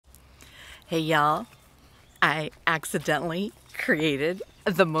Hey y'all, I accidentally created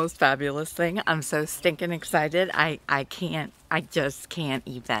the most fabulous thing. I'm so stinking excited. I just can't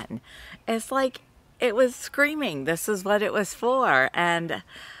even. It's like it was screaming. This is what it was for. And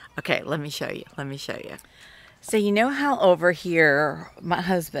okay, let me show you. So you know how over here my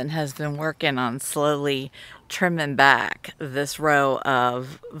husband has been working on slowly trimming back this row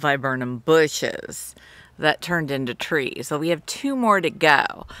of viburnum bushes that turned into trees. So we have 2 more to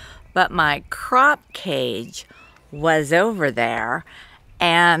go. But my crop cage was over there,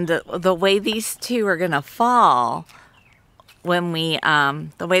 and the way these 2 are gonna fall when we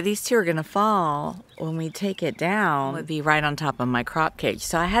take it down would be right on top of my crop cage.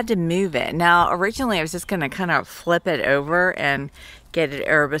 So I had to move it. Now originally I was just gonna kind of flip it over and get it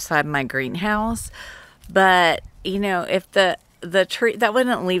over beside my greenhouse, but you know, if the tree, that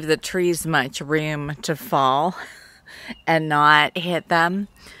wouldn't leave the trees much room to fall and not hit them,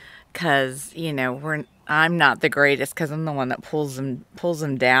 because you know I'm not the greatest, because I'm the one that pulls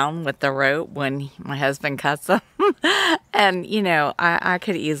them down with the rope when my husband cuts them. And you know, I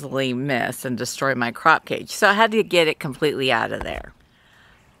could easily miss and destroy my crop cage, so I had to get it completely out of there.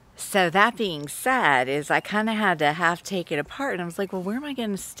 So that being said, is I kind of had to half take it apart, and I was like, well, where am I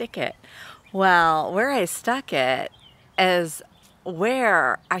going to stick it? Well, where I stuck it is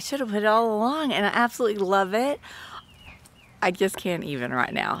where I should have put it all along, and I absolutely love it. I just can't even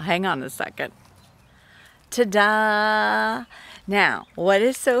right now. Hang on a second. Ta-da! Now, what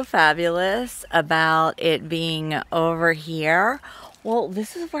is so fabulous about it being over here? Well,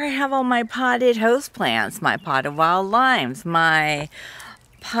 this is where I have all my potted host plants, my potted wild limes, my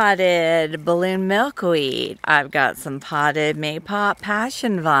potted balloon milkweed. I've got some potted maypop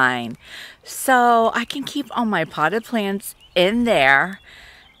passion vine. So I can keep all my potted plants in there.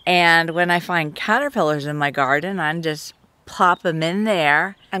 And when I find caterpillars in my garden, I'm just plop them in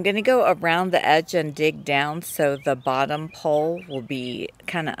there. I'm going to go around the edge and dig down so the bottom pole will be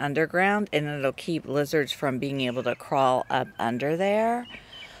kind of underground, and it'll keep lizards from being able to crawl up under there.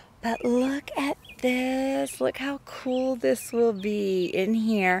 But look at this. Look how cool this will be in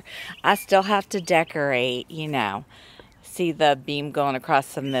here. I still have to decorate, you know. See the beam going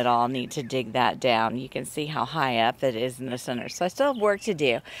across the middle. I'll need to dig that down. You can see how high up it is in the center. So I still have work to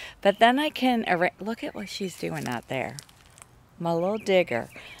do. But then I can look at what she's doing out there. My little digger.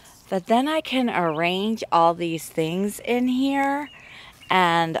 But then I can arrange all these things in here,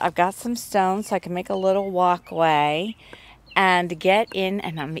 and I've got some stones so I can make a little walkway and get in,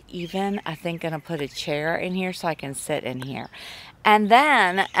 and I'm even, I think, gonna put a chair in here so I can sit in here. And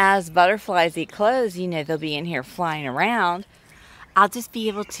then as butterflies eat clothes, you know, they'll be in here flying around. I'll just be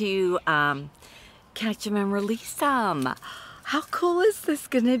able to catch them and release them. How cool is this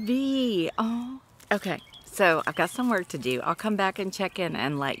gonna be? Oh, okay. So I've got some work to do. I'll come back and check in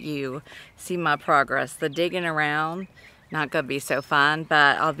and let you see my progress. The digging around, not gonna be so fun,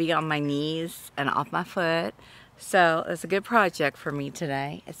 but I'll be on my knees and off my foot. So it's a good project for me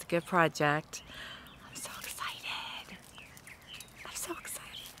today. It's a good project. I'm so excited. I'm so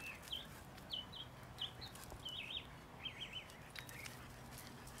excited.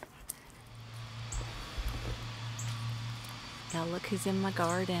 Now look who's in my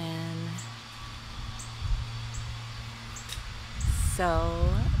garden. So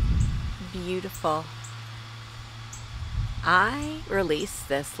beautiful. I released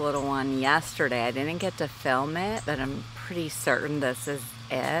this little one yesterday. I didn't get to film it, but I'm pretty certain this is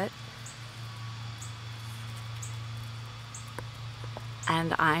it.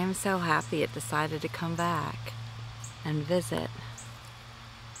 And I am so happy it decided to come back and visit.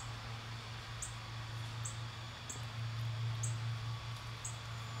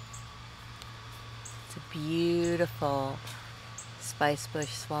 It's a beautiful spice bush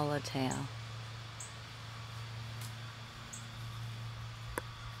swallowtail.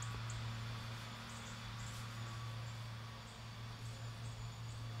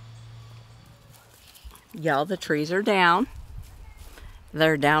 Y'all, the trees are down.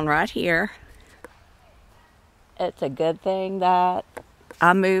 They're down right here. It's a good thing that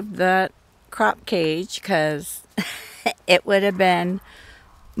I moved the crop cage, because it would have been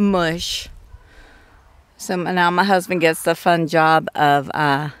mush. So now my husband gets the fun job of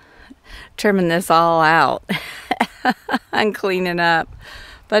trimming this all out and cleaning up.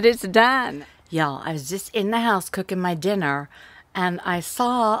 But it's done. Y'all, I was just in the house cooking my dinner, and I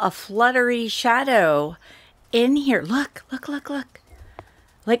saw a fluttery shadow in here. Look, look, look, look.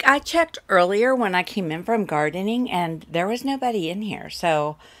 Like, I checked earlier when I came in from gardening, and there was nobody in here.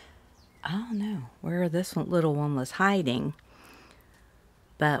 So I don't know where this little one was hiding.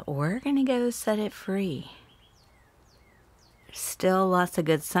 But we're going to go set it free. Still lots of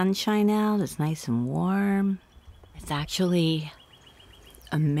good sunshine out. It's nice and warm. It's actually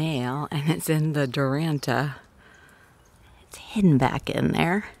a male and it's in the Duranta. It's hidden back in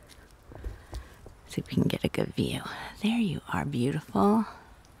there. See if we can get a good view. There you are, beautiful.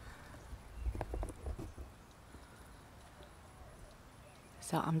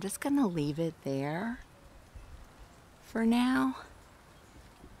 So I'm just gonna leave it there for now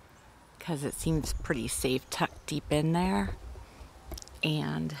because it seems pretty safe tucked deep in there,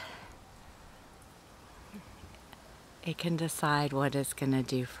 and it can decide what it's gonna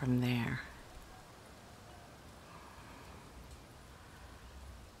do from there.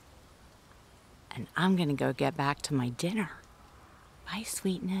 And I'm gonna go get back to my dinner. Bye,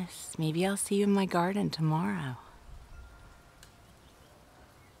 sweetness. Maybe I'll see you in my garden tomorrow.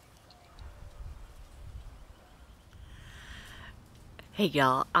 Hey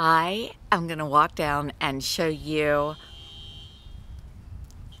y'all, I am gonna walk down and show you.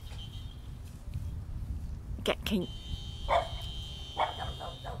 Can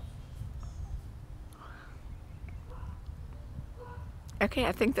Okay,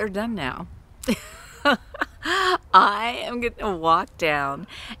 I think they're done now. I am going to walk down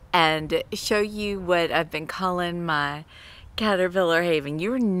and show you what I've been calling my caterpillar haven.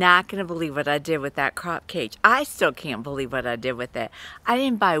 You're not going to believe what I did with that crop cage. I still can't believe what I did with it. I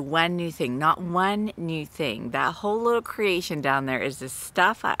didn't buy one new thing, not one new thing. That whole little creation down there is the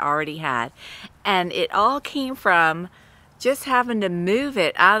stuff I already had. And it all came from just having to move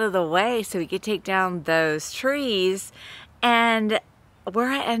it out of the way so we could take down those trees. And where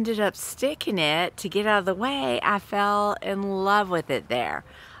I ended up sticking it to get out of the way, I fell in love with it there.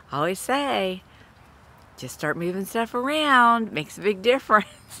 I always say, just start moving stuff around, makes a big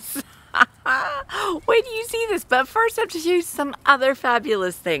difference. Wait till you see this, but first I have to show you some other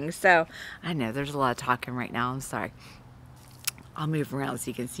fabulous things. So, I know there's a lot of talking right now, I'm sorry. I'll move around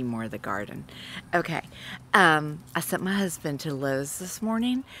so you can see more of the garden. Okay, I sent my husband to Lowe's this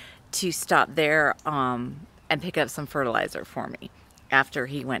morning to stop there and pick up some fertilizer for me after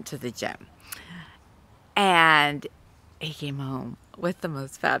he went to the gym. And he came home with the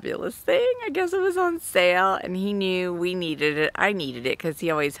most fabulous thing. I guess it was on sale and he knew we needed it. I needed it because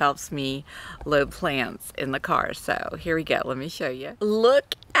he always helps me load plants in the car. So here we go. Let me show you.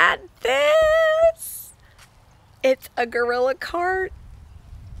 Look at this. It's a gorilla cart.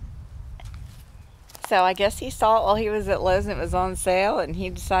 So I guess he saw it while he was at Lowe's and it was on sale and he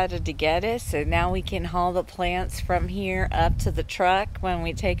decided to get it. So now we can haul the plants from here up to the truck when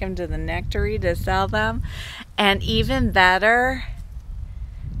we take them to the nectary to sell them. And even better,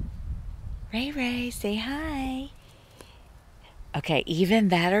 Ray, say hi. Okay, even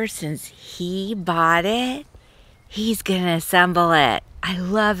better, since he bought it, he's gonna assemble it. I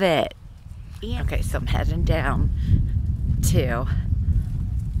love it. Okay, so I'm heading down to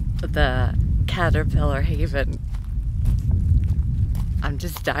the caterpillar haven. I'm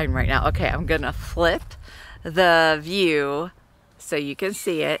just dying right now. Okay, I'm gonna flip the view so you can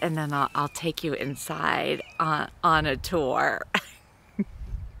see it, and then I'll take you inside on a tour.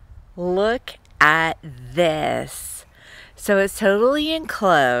 Look at this. So it's totally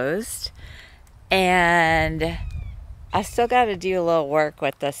enclosed, and I still got to do a little work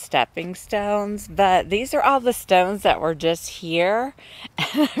with the stepping stones, but these are all the stones that were just here,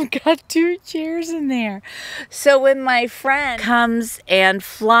 and I've got 2 chairs in there. So when my friend comes and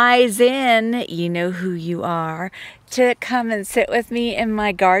flies in, you know who you are, to come and sit with me in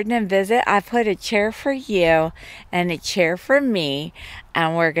my garden and visit, I put a chair for you and a chair for me,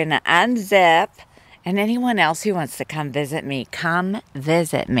 and we're going to unzip, and anyone else who wants to come visit me, come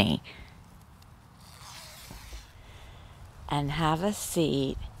visit me. And have a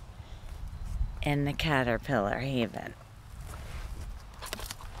seat in the caterpillar haven.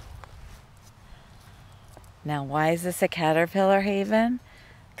 Now, why is this a caterpillar haven?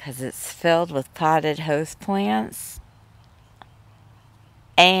 Because it's filled with potted host plants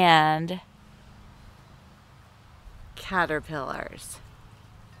and caterpillars.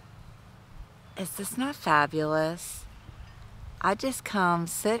 Is this not fabulous? I just come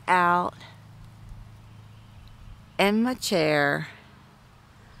sit out in my chair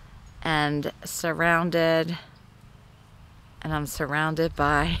and I'm surrounded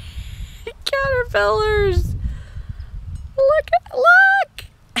by caterpillars. Look!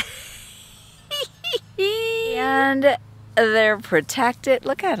 And they're protected.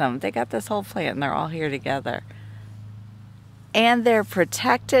 Look at them. They got this whole plant and they're all here together. And they're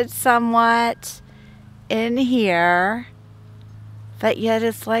protected somewhat in here. But yet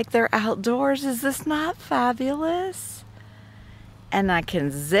it's like they're outdoors. Is this not fabulous? And I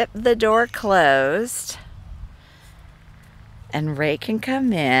can zip the door closed. And Ray can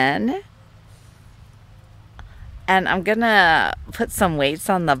come in. And I'm gonna put some weights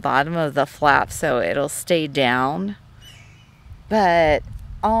on the bottom of the flap so it'll stay down. But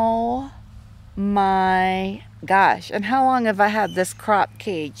oh my gosh. And how long have I had this crop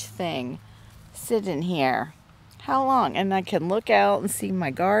cage thing sitting here? How long? And I can look out and see my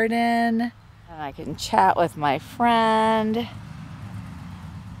garden. And I can chat with my friend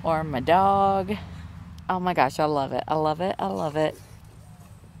or my dog. Oh my gosh, I love it. I love it. I love it.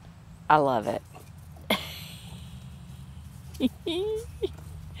 I love it.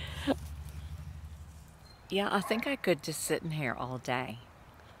 Yeah, I think I could just sit in here all day.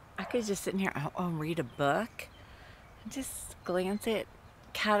 I could just sit in here and read a book and just glance at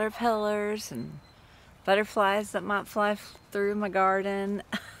caterpillars and butterflies that might fly through my garden.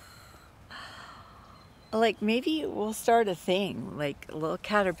 Like maybe we'll start a thing, like little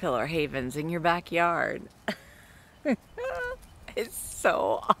caterpillar havens in your backyard. It's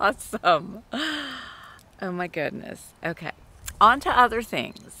so awesome. Oh my goodness. Okay, on to other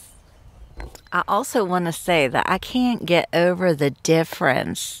things. I also want to say that I can't get over the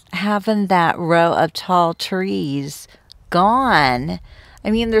difference having that row of tall trees gone.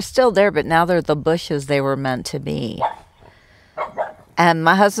 I mean, they're still there, but now they're the bushes they were meant to be. And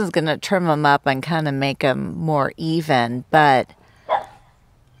my husband's going to trim them up and kind of make them more even, but...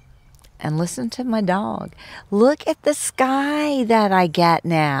 And listen to my dog. Look at the sky that I get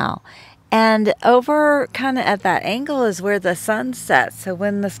now. And over kind of at that angle is where the sun sets. So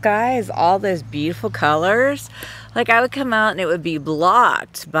when the sky is all those beautiful colors, like I would come out and it would be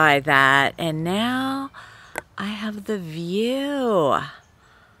blocked by that. And now I have the view.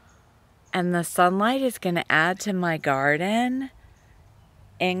 And the sunlight is going to add to my garden.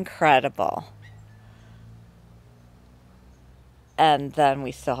 Incredible. And then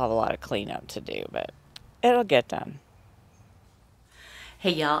we still have a lot of cleanup to do, but it'll get done.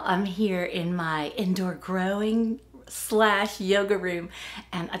 Hey y'all, I'm here in my indoor growing / yoga room,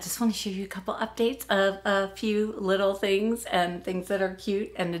 and I just want to show you a couple updates of a few little things and things that are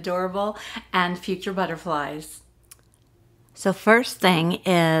cute and adorable and future butterflies. So first thing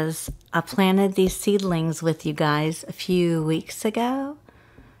is I planted these seedlings with you guys a few weeks ago,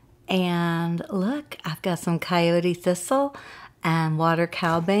 and look, I've got some coyote thistle and water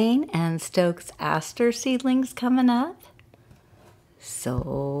cowbane and Stokes aster seedlings coming up.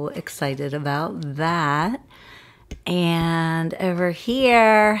 So excited about that. And over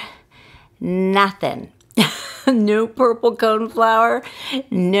here, nothing. No purple coneflower,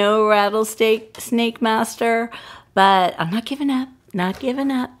 no rattlesnake master, but I'm not giving up, not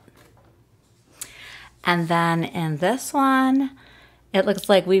giving up. And then in this one, it looks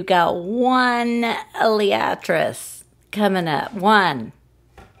like we've got one Elaeatris coming up. One.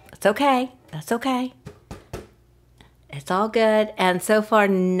 It's okay. That's okay. It's all good. And so far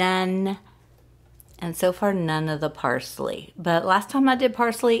none of the parsley. But last time I did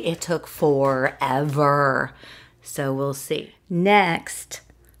parsley, it took forever. So we'll see. Next,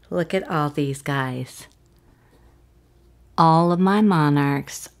 look at all these guys. All of my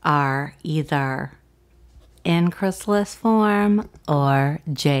monarchs are either in chrysalis form or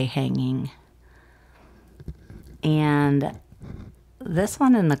J-hanging. And this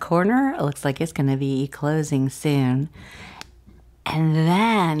one in the corner, it looks like it's going to be closing soon. And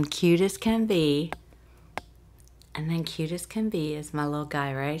then cute as can be, is my little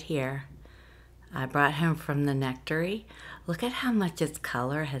guy right here. I brought him from the nectary. Look at how much its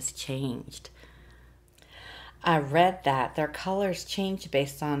color has changed. I read that their colors change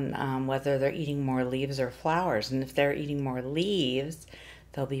based on whether they're eating more leaves or flowers. And if they're eating more leaves,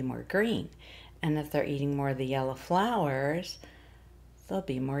 they'll be more green. And if they're eating more of the yellow flowers, they'll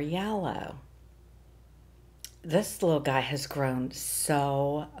be more yellow. This little guy has grown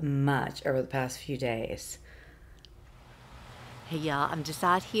so much over the past few days. Hey y'all, I'm just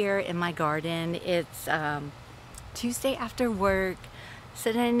out here in my garden. It's Tuesday after work,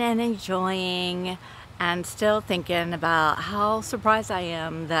 sitting and enjoying and still thinking about how surprised I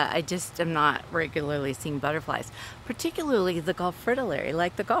am that I just am not regularly seeing butterflies, particularly the Gulf fritillary.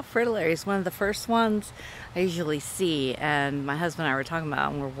 Like the Gulf fritillary is one of the first ones I usually see, and my husband and I were talking about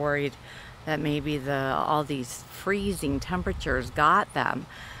it, and we're worried that maybe all these freezing temperatures got them.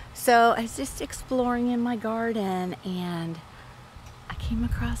 So I was just exploring in my garden and I came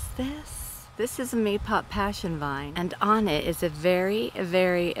across this. This is a Maypop passion vine, and on it is a very,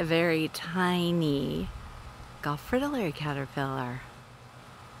 very, very tiny Gulf fritillary caterpillar.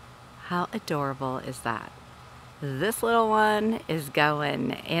 How adorable is that? This little one is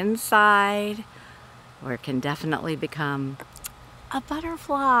going inside, where it can definitely become a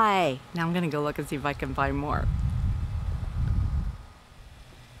butterfly. Now I'm gonna go look and see if I can find more.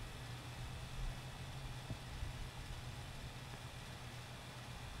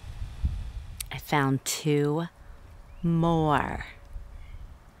 found 2 more.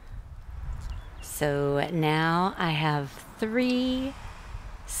 So now I have 3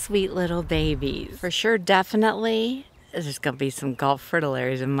 sweet little babies. For sure, definitely, there's gonna be some Gulf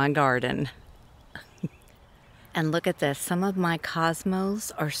fritillaries in my garden. And look at this, some of my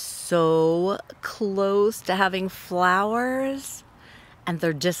cosmos are so close to having flowers, and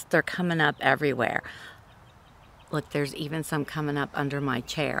they're coming up everywhere. Look, there's even some coming up under my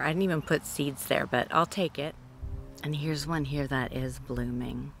chair. I didn't even put seeds there, but I'll take it. And here's one here that is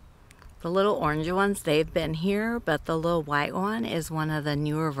blooming. The little orange ones, they've been here, but the little white one is one of the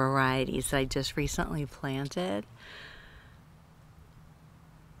newer varieties I just recently planted.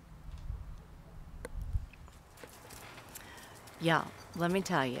 Yeah, let me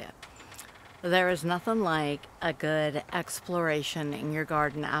tell you, there is nothing like a good exploration in your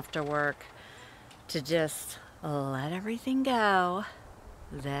garden after work to just let everything go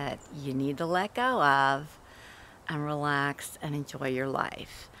that you need to let go of and relax and enjoy your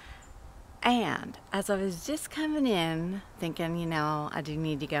life. And as I was just coming in thinking, you know, I do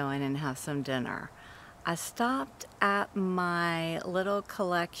need to go in and have some dinner, I stopped at my little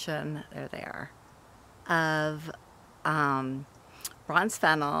collection, there they are, of bronze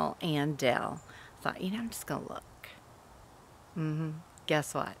fennel and dill. I thought, you know, I'm just gonna look.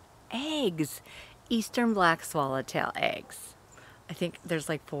 Guess what? Eggs! Eastern black swallowtail eggs. I think there's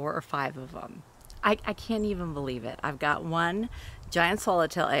like 4 or 5 of them. I can't even believe it. I've got 1 giant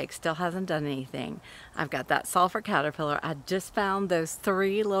swallowtail egg, still hasn't done anything. I've got that sulfur caterpillar. I just found those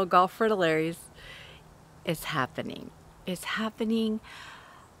 3 little Gulf fritillaries. It's happening. It's happening.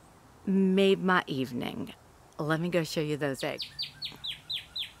 Made my evening. Let me go show you those eggs.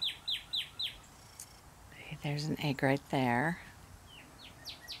 There's an egg right there.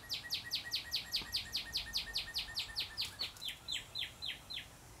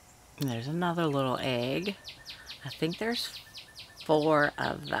 And there's another little egg. I think there's 4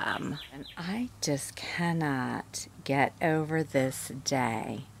 of them. And I just cannot get over this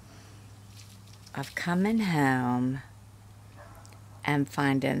day of coming home and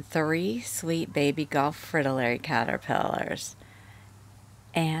finding 3 sweet baby Gulf fritillary caterpillars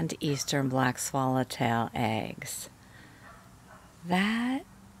and Eastern black swallowtail eggs. That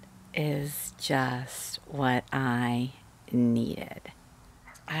is just what I needed.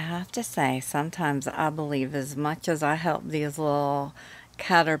 I have to say, sometimes I believe as much as I help these little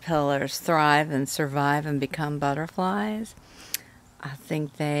caterpillars thrive and survive and become butterflies, I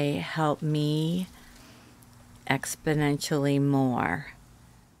think they help me exponentially more.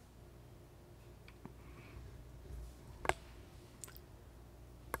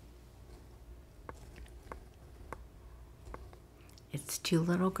 It's 2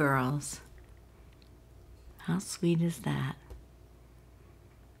 little girls. How sweet is that?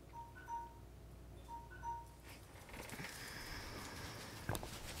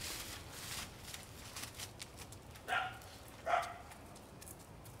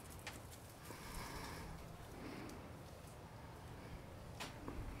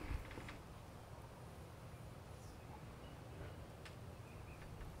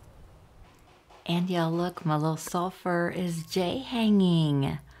 And y'all look, my little sulfur is J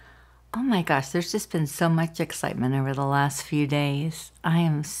hanging. Oh my gosh, there's just been so much excitement over the last few days. I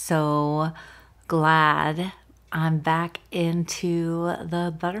am so glad I'm back into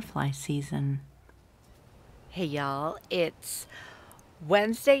the butterfly season. Hey y'all, it's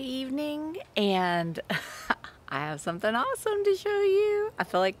Wednesday evening and I have something awesome to show you. I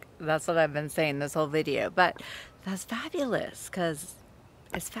feel like that's what I've been saying this whole video, but that's fabulous because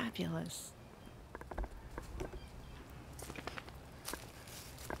it's fabulous.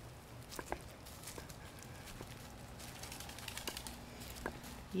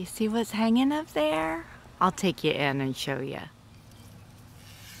 You see what's hanging up there? I'll take you in and show you.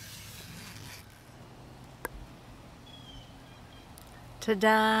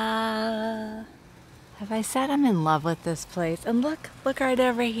 Ta-da! Have I said I'm in love with this place? And look right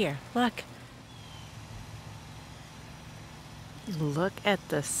over here. Look. Look at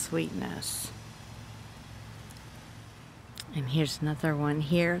the sweetness. And here's another one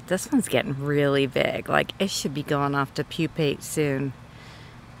here. This one's getting really big. Like, it should be going off to pupate soon,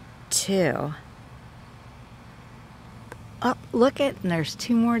 too. Oh, look at, and there's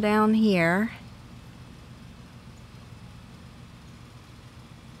 2 more down here.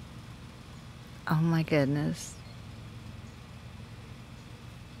 Oh my goodness.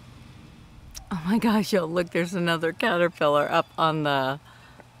 Oh my gosh, yo, look, there's another caterpillar up on the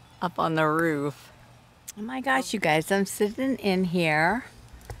roof. Oh my gosh, you guys, I'm sitting in here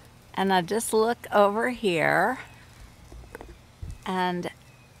and I just look over here and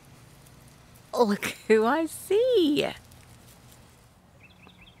Look who I see.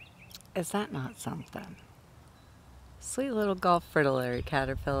 Is that not something? Sweet little golf fritillary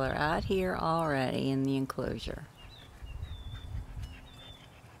caterpillar out here already in the enclosure.